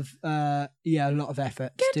lot of a lot of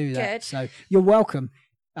effort to do that. good. So you're welcome.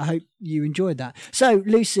 I hope you enjoyed that. So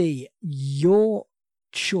Lucy, your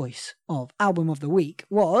choice of album of the week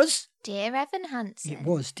was Dear Evan Hansen. it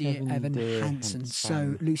was Dear Evan Dear Hansen. So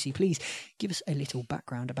Hansen. Lucy, please give us a little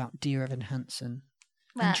background about Dear Evan Hansen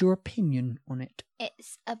Well, and your opinion on it.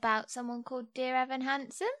 it's about someone called Dear Evan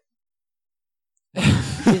Hansen.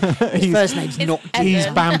 His first name's It's not Evan. He's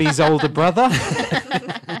Bambi's older brother.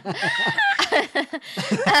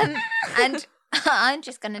 And I'm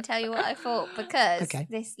just going to tell you what I thought because Okay.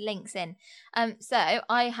 this links in. So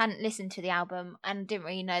I hadn't listened to the album and didn't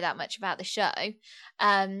really know that much about the show.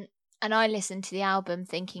 And I listened to the album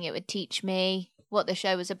thinking it would teach me what the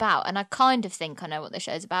show was about. And I kind of think I know what the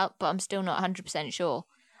show's about, but I'm still not 100% sure.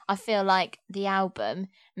 I feel like the album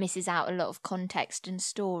misses out a lot of context and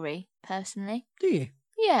story, personally. Do you?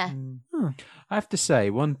 Yeah. I have to say,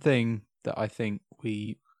 one thing that I think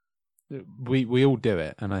we all do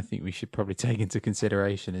it, and I think we should probably take into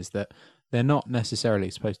consideration is that they're not necessarily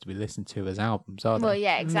supposed to be listened to as albums, are they? Well,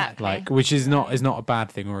 yeah, exactly. Like, which is not a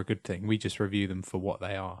bad thing or a good thing. We just review them for what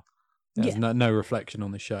they are. There's Yeah. no reflection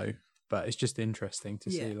on the show, but it's just interesting to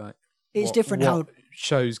Yeah. see like It's what- different what how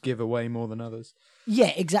shows give away more than others.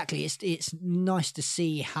 Yeah, exactly. It's nice to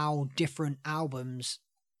see how different albums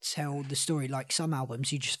tell the story. Like some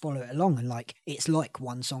albums, you just follow it along, and like it's like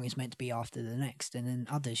one song is meant to be after the next, and then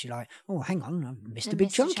others you're like, oh, hang on, I missed a I big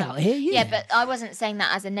missed a chunk chunk. out here. Yeah, but I wasn't saying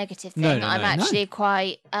that as a negative thing. No, no, I'm no. actually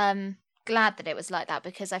quite glad that it was like that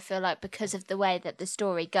because I feel like because of the way that the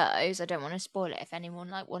story goes, I don't want to spoil it if anyone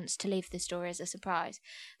like wants to leave the story as a surprise.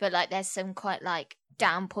 But like there's some quite like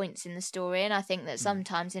down points in the story, and I think that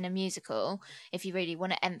sometimes in a musical, if you really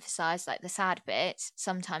want to emphasize like the sad bits,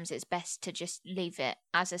 sometimes it's best to just leave it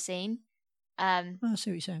as a scene. I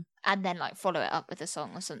see what you're saying. And then like follow it up with a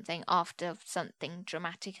song or something after something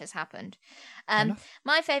dramatic has happened. enough.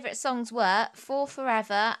 My favourite songs were For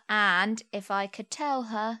Forever and If I Could Tell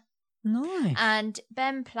Her. Nice. And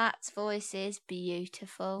Ben Platt's voice is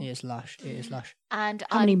beautiful. It is lush. It is lush. And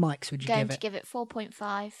How I'm many mics would you going give to it? give it 4.5.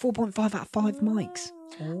 4.5 out of 5 mics.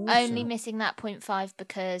 Only Awesome. missing that 0.5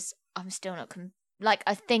 because I'm still not like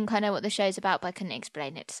I think I know what the show's about, but I couldn't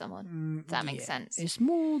explain it to someone. If that makes sense. It's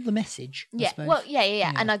more the message. I Yeah, suppose. well, yeah.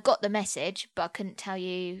 Yeah. And I got the message, but I couldn't tell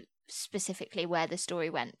you specifically where the story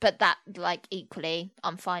went. But that, like, equally,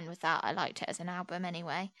 I'm fine with that. I liked it as an album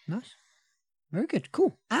anyway. Nice. Very good.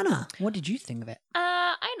 Cool. Anna, what did you think of it?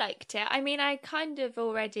 I liked it. I mean, I kind of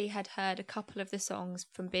already had heard a couple of the songs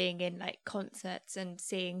from being in like concerts and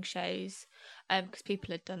seeing shows, because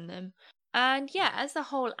people had done them. And yeah, as a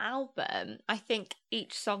whole album, I think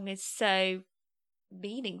each song is so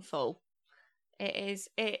meaningful.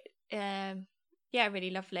 Yeah, really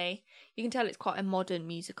lovely. You can tell it's quite a modern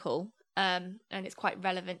musical, and it's quite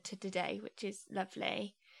relevant to today, which is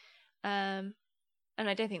lovely. And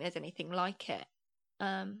I don't think there's anything like it,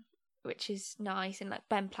 which is nice. And like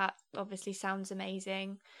Ben Platt obviously sounds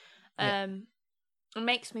amazing. Yeah. It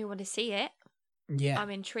makes me want to see it. Yeah. I'm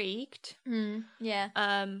intrigued. Yeah.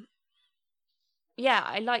 Yeah,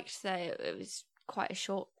 I liked that it was quite a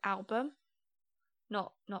short album.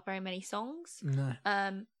 Not very many songs. No.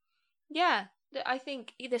 Yeah, I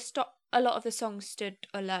think a lot of the songs stood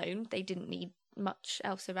alone. They didn't need much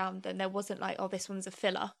else around them. There wasn't like, oh, this one's a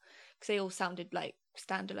filler, because they all sounded like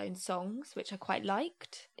standalone songs, which I quite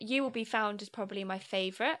liked. You Will Be Found is probably my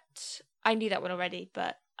favourite. I knew that one already,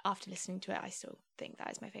 but after listening to it, I still think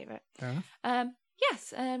that is my favourite. Fair enough.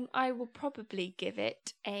 Yes, I will probably give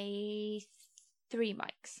it a 3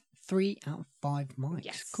 mics. 3 out of 5 mics.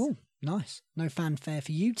 Yes. Cool. Nice. No fanfare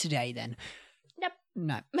for you today then. Nope.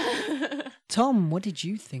 No. Tom, what did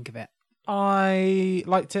you think of it? I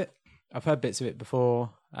liked it. I've heard bits of it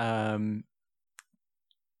before. But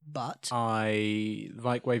I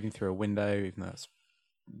like Waving Through a Window, even though that's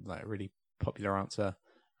like a really popular answer.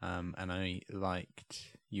 And I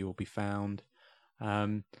liked You Will Be Found.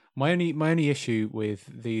 My only issue with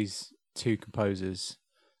these two composers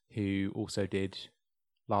who also did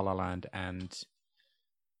La La Land and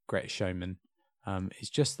Greatest Showman. It's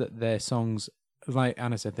just that their songs, like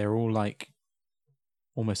Anna said, they're all like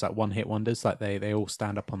almost like one-hit wonders. Like they all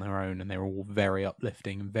stand up on their own, and they're all very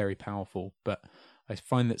uplifting and very powerful. But I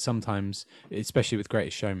find that sometimes, especially with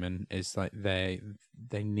Greatest Showman, is like they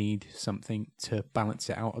need something to balance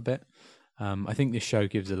it out a bit. I think this show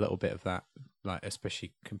gives a little bit of that, like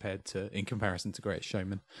especially in comparison to Greatest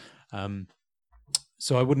Showman.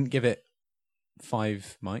 So I wouldn't give it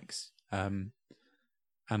 5 mics. And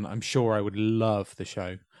I'm sure I would love the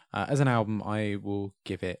show. As an album, I will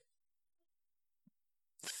give it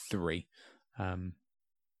 3.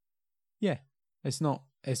 Yeah, it's not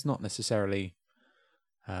necessarily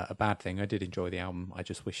a bad thing. I did enjoy the album. I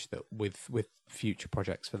just wish that with future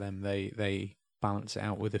projects for them, they balance it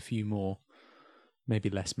out with a few more, maybe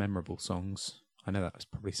less memorable songs. I know that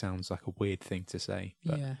probably sounds like a weird thing to say,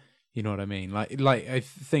 but Yeah. you know what I mean. Like I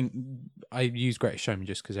think I use Greatest Showman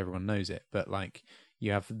just because everyone knows it, but like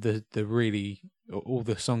you have the really all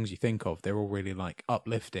the songs you think of, they're all really like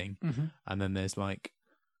uplifting, and then there's like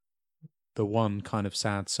the one kind of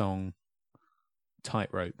sad song,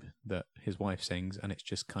 Tightrope, that his wife sings, and it's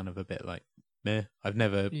just kind of a bit like meh. I've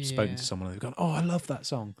never spoken to someone who's gone, "Oh, I love that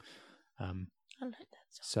song." I like that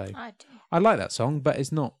song. So I do. I like that song, but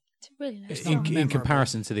it's not It's a really nice It's song. not in memorable.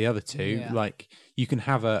 comparison to the other two. Yeah. Like you can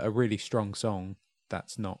have a really strong song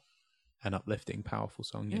that's not an uplifting, powerful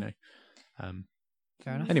song. You know.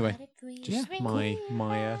 Fair enough. Anyway, just my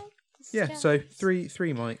So three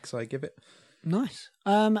mics, I give it. Nice.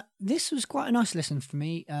 This was quite a nice listen for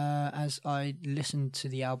me, as I listen to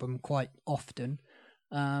the album quite often.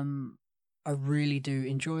 I really do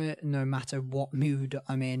enjoy it. No matter what mood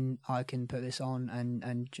I'm in, I can put this on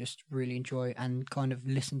and just really enjoy and kind of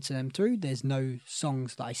listen to them through. There's no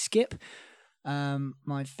songs that I skip.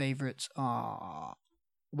 My favourites are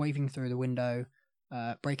Waving Through the Window,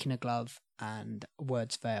 Breaking a Glove, and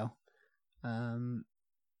Words Fail.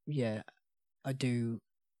 Yeah, I do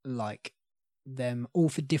like them all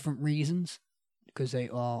for different reasons, because they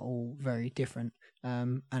are all very different.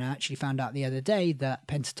 And I actually found out the other day that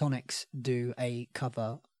Pentatonics do a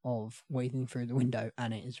cover of Waving Through the Window,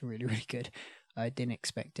 and it is really, really good. I didn't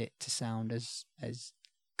expect it to sound as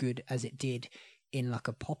good as it did in like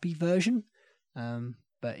a poppy version.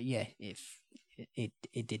 But yeah,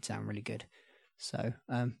 it did sound really good. So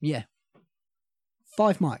yeah,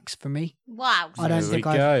 5 mics for me. Wow. I don't There think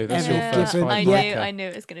we I've go. That's ever your first given- five yeah, I knew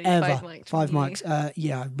it was going to be ever 5 mics. 5 from you. mics.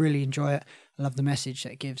 Yeah, I really enjoy it. I love the message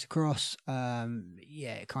that it gives across.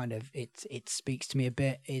 Yeah, it kind of it speaks to me a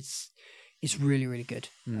bit. It's really, really good.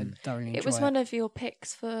 I thoroughly enjoy it. It was one of your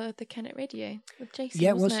picks for the Kennet Radio with Jason,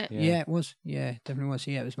 Yeah, it was. wasn't it? Yeah, it was. Yeah, definitely was.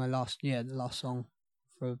 Yeah, it was my the last song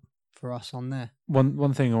for us on there.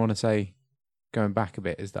 One thing I want to say, going back a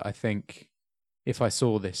bit, is that I think if I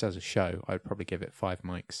saw this as a show, I'd probably give it 5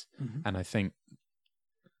 mics, and I think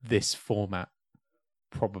this format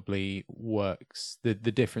probably works. The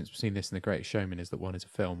difference between this and The Greatest Showman is that one is a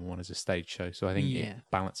film and one is a stage show, so I think it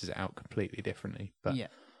balances it out completely differently. But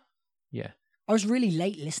yeah. I was really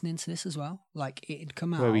late listening to this as well. Like it had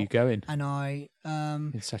come out. Where were you going? And I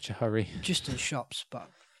In such a hurry. just to the shops, but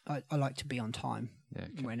I like to be on time Yeah,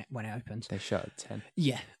 okay. when it opens. They shut at 10.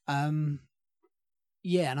 Yeah.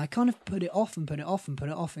 Yeah, and I kind of put it off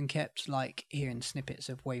and kept like hearing snippets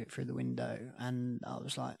of Wave It Through the Window, and I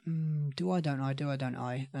was like, do I, don't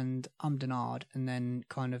I? And denied, and then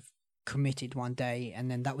kind of committed one day, and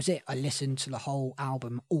then that was it. I listened to the whole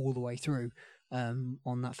album all the way through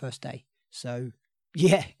on that first day. So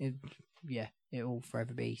yeah, it will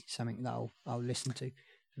forever be something that I'll listen to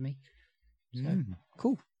for me. So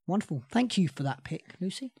cool. Wonderful. Thank you for that pick,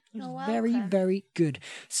 Lucy. It was You're very, welcome. very good.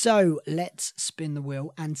 So let's spin the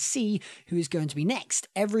wheel and see who is going to be next.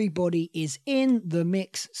 Everybody is in the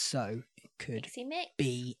mix, so it could Mixy mix.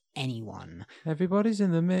 be anyone. Everybody's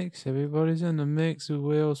in the mix. Everybody's in the mix with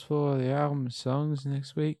wheels for the album songs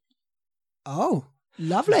next week. Oh,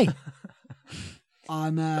 lovely.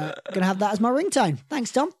 I'm going to have that as my ringtone.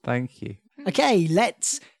 Thanks, Tom. Thank you. Okay,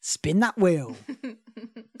 let's spin that wheel.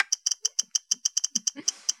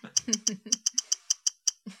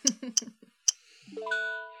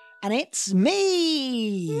 And it's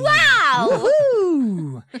me! Wow!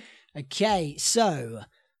 Woohoo! Okay, so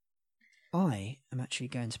I am actually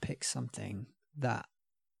going to pick something that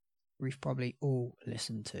we've probably all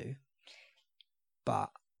listened to,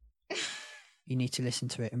 but you need to listen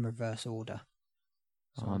to it in reverse order.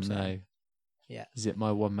 That's what Oh I'm no. saying. Yeah. Is it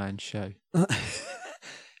my one-man show?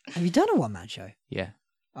 Have you done a one-man show? Yeah.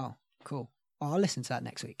 Oh, cool. I'll listen to that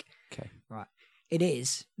next week. Okay. Right. It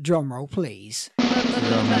is, drum roll please,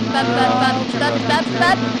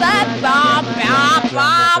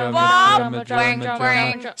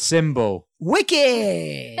 Symbol.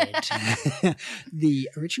 Wicked! The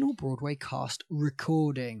original Broadway cast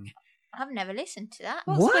recording. I've never listened to that.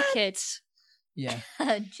 What's What? Wicked? Yeah.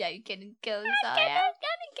 I'm joking, girls. I am.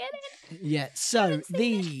 Yeah. So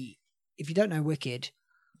if you don't know Wicked,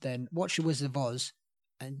 then watch The Wizard of Oz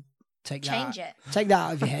and take Change that it. take that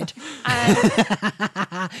out of your head.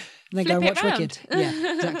 And then go and Flip watch it round. Wicked.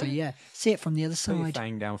 Yeah, exactly. Yeah. See it from the other Put your side.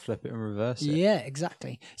 thing down, flip it, and reverse it. Yeah,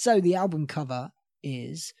 exactly. So the album cover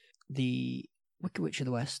is the Wicked Witch of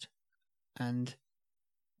the West and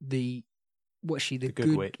the what's she? The Good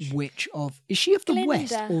Good Witch. Witch of is she of the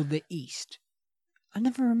West Glinda. or the East? I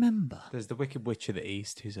never remember. There's the Wicked Witch of the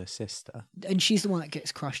East, who's her sister, And she's the one that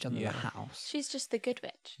gets crushed under Yeah. the house. She's just the good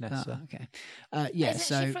witch. Nessa. Oh, okay. Yeah. Isn't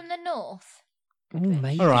so she from the north? oh,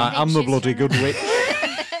 maybe. All right, think I'm the she's bloody from good witch.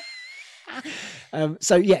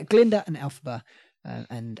 So yeah, Glinda and Elphaba,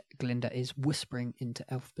 and Glinda is whispering into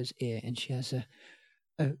Elphaba's ear, and she has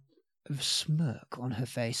a smirk on her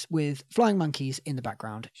face with flying monkeys in the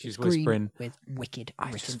background. She's It's green whispering, with wicked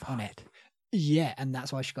 "I written just on farted." it. Yeah, and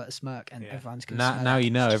that's why she got a smirk, and Yeah. everyone's going Now you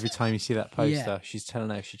know. Every time you see that poster, Yeah. she's telling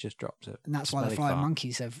her she just dropped it. and that's why the Smelly flying fart.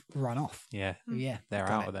 monkeys have run off. Yeah, Yeah, they're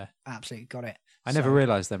got out it. of there. Absolutely got it. I never So-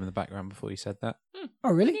 realised them in the background before you said that.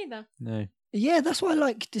 Oh, really? Neither. No, Yeah, that's why I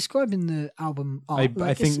like describing the album. Art. I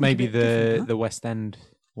Like, think it's a maybe bit different, the West End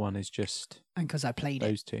one is just and because I played it.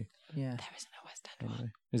 those two. Yeah. There isn't a West End one.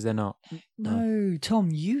 Anyway, is there not? No, Tom,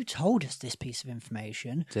 you told us this piece of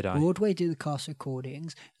information. Did I? Broadway do the cast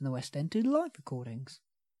recordings, and the West End do the live recordings.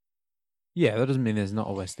 Yeah, that doesn't mean there's not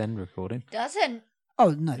a West End recording. Doesn't.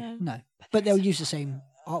 Oh no, No. no. But they'll use the same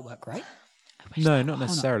artwork, right? No, not not.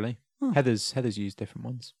 necessarily. Oh. Heather's used different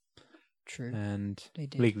ones, True. and They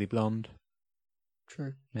did. Legally Blonde.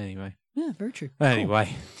 True. Anyway, Yeah, very true. Cool.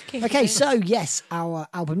 anyway, Okay, so yes, our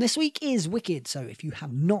album this week is Wicked. So if you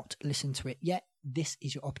have not listened to it yet, this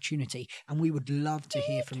is your opportunity, and we would love to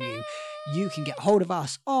hear from you. You can get hold of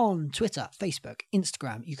us on Twitter, Facebook,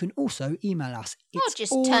 Instagram. You can also email us. Or It's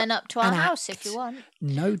just all turn up to our an house act. if you want.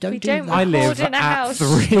 No, don't We do don't that. I record live in a at house.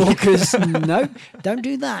 3. Stalkers, no, don't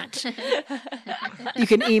do that. You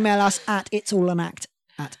can email us at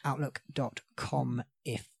it'sallanact@outlook.com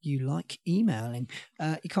if you like emailing.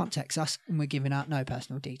 You can't text us, and we're giving out no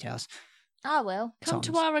personal details. I will. Come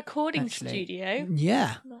to Tom's, our recording actually. studio.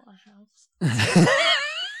 Yeah. Not a house.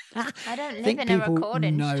 I don't live think in a people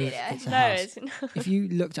recording know studio. it's a No, house. it's not. If you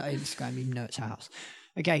looked at Instagram, you know it's a house.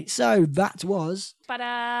 Okay, so that was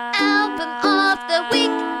Album of the week.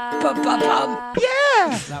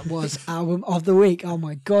 yeah, that was album of the week. Oh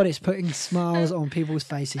my god, it's putting smiles on people's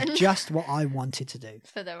faces. Just what I wanted to do.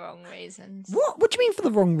 For the wrong reasons. What? What do you mean for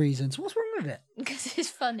the wrong reasons? What's wrong with it? Because it's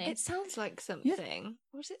funny. It sounds like something.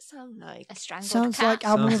 What does it sound like? a strangled Sounds cat. like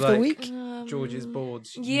album Sounds of the like- week. George's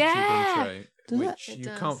Boards YouTube yeah. intro, Does it? which It you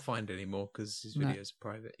does. can't find anymore because his No. videos are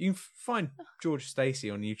private. You can find George Stacey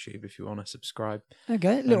on YouTube if you want to subscribe.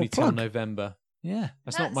 Okay, little Only till plug. November. Yeah.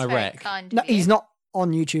 That's not my very rec. kind No, of you. he's not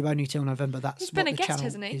on YouTube only till November. That's He's been what a the guest, channel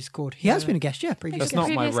hasn't he? is called. He has Yeah. been a guest, yeah, That's previously. That's not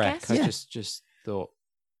my previous rec. guest? I Yeah. just thought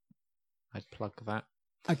I'd plug that.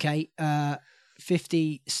 Okay,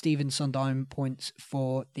 50 Stephen Sondheim points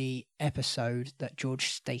for the episode that George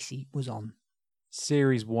Stacey was on.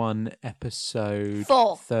 Series 1, episode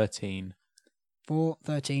 4. 13.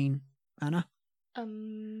 4:13. Anna,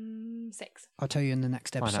 6. I'll tell you in the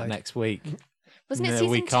next Find out episode. next week. Wasn't it No,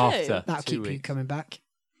 season week 2? after. That'll 2 keep you weeks. coming back.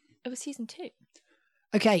 It was season 2.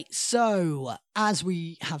 Okay, so as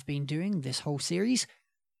we have been doing this whole series,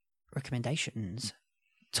 recommendations.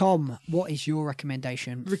 Tom, what is your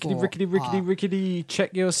recommendation Rickety.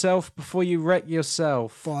 Check yourself before you wreck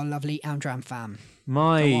yourself. for our lovely Amdram fam?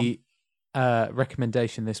 My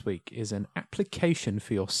recommendation this week is an application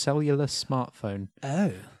for your cellular smartphone.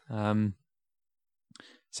 Oh,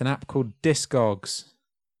 It's an app called Discogs.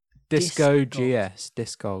 Disco Discogs. GS,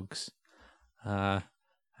 Discogs.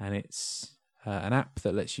 And it's an app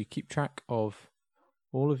that lets you keep track of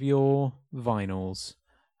all of your vinyls.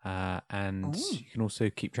 And Oh. you can also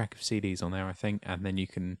keep track of CDs on there, I think. And then you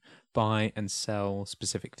can buy and sell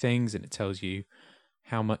specific things, and it tells you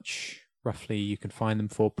how much roughly you can find them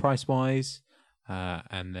for price-wise.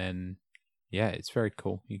 And then, yeah, it's very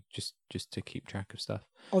cool. You just to keep track of stuff.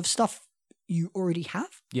 of stuff you already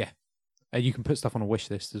have? Yeah. You can put stuff on a wish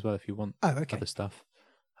list as well if you want Oh, okay. other stuff.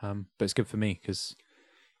 But it's good for me because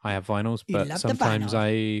I have vinyls, You but love the sometimes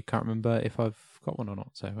vinyl. I can't remember if I've got one or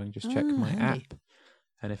not. So I can just check my handy. app.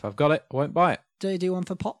 And if I've got it, I won't buy it. Do they do one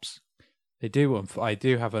for Pops? They do one. I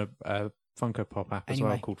do have a Funko Pop app as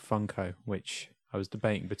well Anyway. called Funko, which I was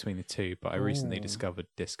debating between the two, but I recently Oh. discovered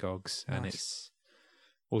Discogs, and Nice. it's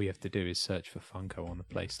all you have to do is search for Funko on the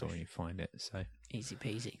Play Store and you find it. So Easy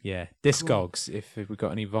peasy. yeah, Discogs. If we've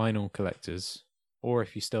got any vinyl collectors, or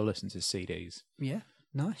if you still listen to CDs, Yeah,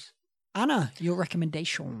 nice. Anna, your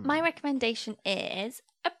recommendation. My recommendation is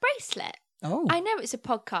a bracelet. Oh, I know it's a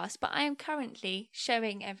podcast, but I am currently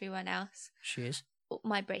showing everyone else she is.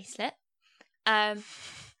 my bracelet.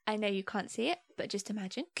 I know you can't see it, but just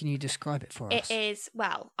imagine. Can you describe it for It us? is,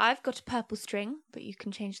 well, I've got a purple string, but you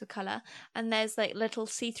can change the colour. And there's like little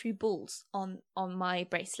see-through balls on my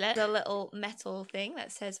bracelet. The little metal thing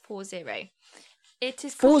that says 40. It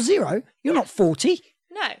is 40? You're not 40.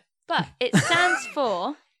 No, but it stands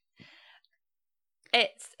for.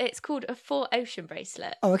 It's called a 4-ocean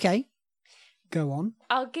bracelet. Oh, okay. Go on.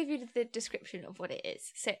 I'll give you the description of what it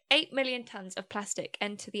is. So, 8 million tons of plastic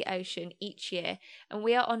enter the ocean each year, and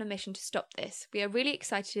we are on a mission to stop this. We are really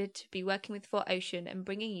excited to be working with 4Ocean and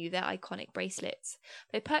bringing you their iconic bracelets.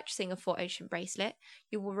 By purchasing a 4Ocean bracelet,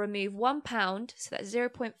 you will remove 1 pound, so that's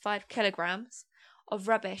 0.5 kilograms, of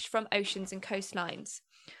rubbish from oceans and coastlines.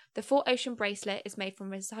 The 4Ocean bracelet is made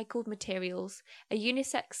from recycled materials, a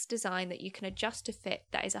unisex design that you can adjust to fit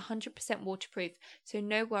that is 100% waterproof, so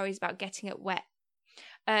no worries about getting it wet.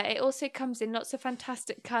 It also comes in lots of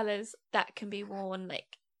fantastic colours that can be worn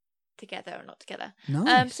like together or not together.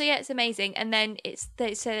 Nice. So yeah, it's amazing. And then it's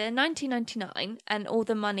 $19.99, and all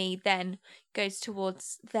the money then goes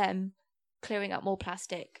towards them clearing up more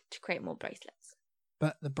plastic to create more bracelets.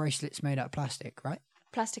 But the bracelet's made out of plastic, right?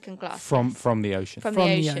 Plastic and glass. from the ocean. From From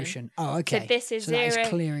the the ocean. ocean. Oh, okay. So this is So that is zero.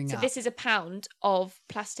 clearing so up. this is a pound of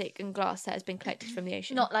plastic and glass that has been collected from the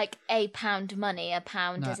ocean. Not like a pound money, a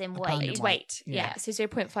pound No, as in a weight. pound of weight. Yeah. Yeah. So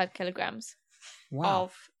 0.5 kilograms Wow.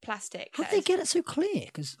 of plastic. How'd that they is- get it so clear?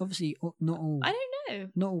 Because obviously not all I don't know.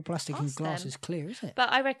 not all plastic and Ask glass them. is clear, is it?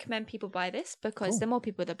 But I recommend people buy this because Cool. the more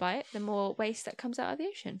people that buy it, the more waste that comes out of the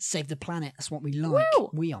ocean. Save the planet. That's what we like. Woo!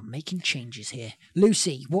 We are making changes here.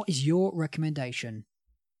 Lucy, what is your recommendation?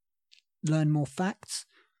 Learn more facts?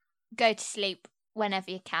 Go to sleep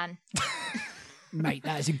whenever you can. Mate,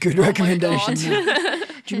 that is a good Oh my recommendation. God.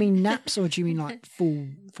 that. Do you mean naps or do you mean like full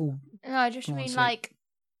No, I just Go on, mean sleep. like,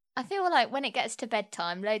 I feel like when it gets to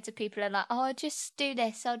bedtime, loads of people are like, oh, I'll just do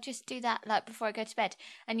this, I'll just do that, like before I go to bed.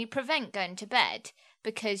 And you prevent going to bed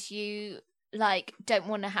because you like don't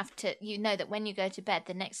want to have to, you know that when you go to bed,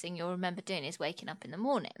 the next thing you'll remember doing is waking up in the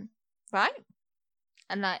morning, right?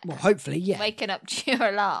 And like well, hopefully, yeah. waking up to your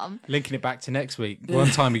alarm. Linking it back to next week. One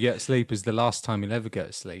time you get to sleep is the last time you'll ever go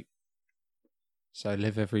to sleep. So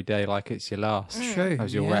live every day like it's your last. True. That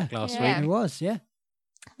was your yeah. wreck last Yeah. week. It was, yeah.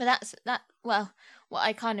 But that's that. Well, what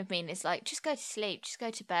I kind of mean is like, just go to sleep, just go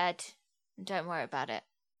to bed, and don't worry about it.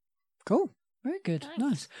 Cool. Very good. Thanks.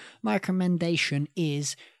 Nice. My recommendation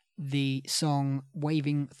is the song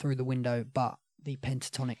Waving Through the Window, but the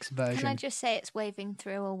Pentatonics version. Can I just say it's waving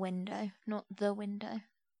through a window, not the window?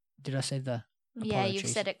 Did I say the? Yeah, you've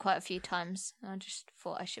Apologies. said it quite a few times. I just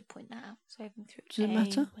thought I should point that out. So even through Does it a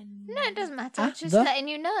matter? window. No, it doesn't matter. Ah, Just the? letting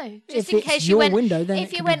you know. Just If in it's case your you went. window, then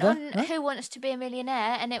If it you could be went the, on huh? Who Wants to Be a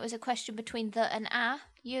Millionaire and it was a question between the and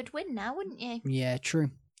you'd win now, wouldn't you? Yeah,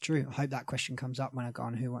 true. True. I hope that question comes up when I go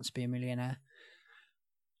on Who Wants to Be a Millionaire.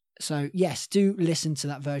 So, yes, do listen to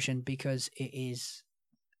that version because it is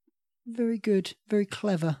very good, very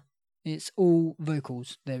clever. It's all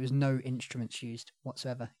vocals. There is no instruments used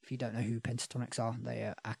whatsoever. If you don't know who Pentatonics are, they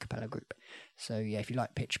are a cappella group. So, yeah, if you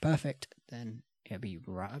like Pitch Perfect, then it'll be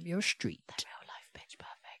right up your street. Real life pitch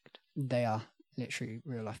perfect. They are literally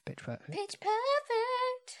real life Pitch Perfect, Pitch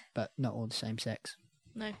perfect. but not all the same sex.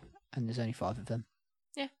 No. And there's only 5 of them.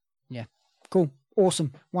 Yeah. Yeah. Cool.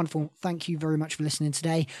 Awesome. Wonderful. Thank you very much for listening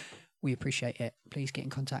today. We appreciate it. Please get in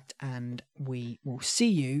contact and we will see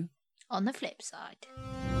you. On the flip side.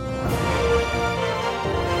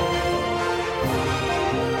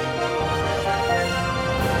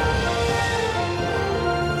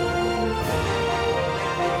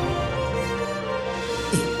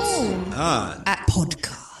 On. At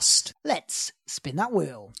podcast. Let's spin that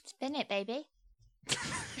wheel. Spin it, baby.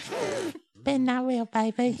 Spin that wheel,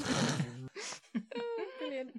 baby.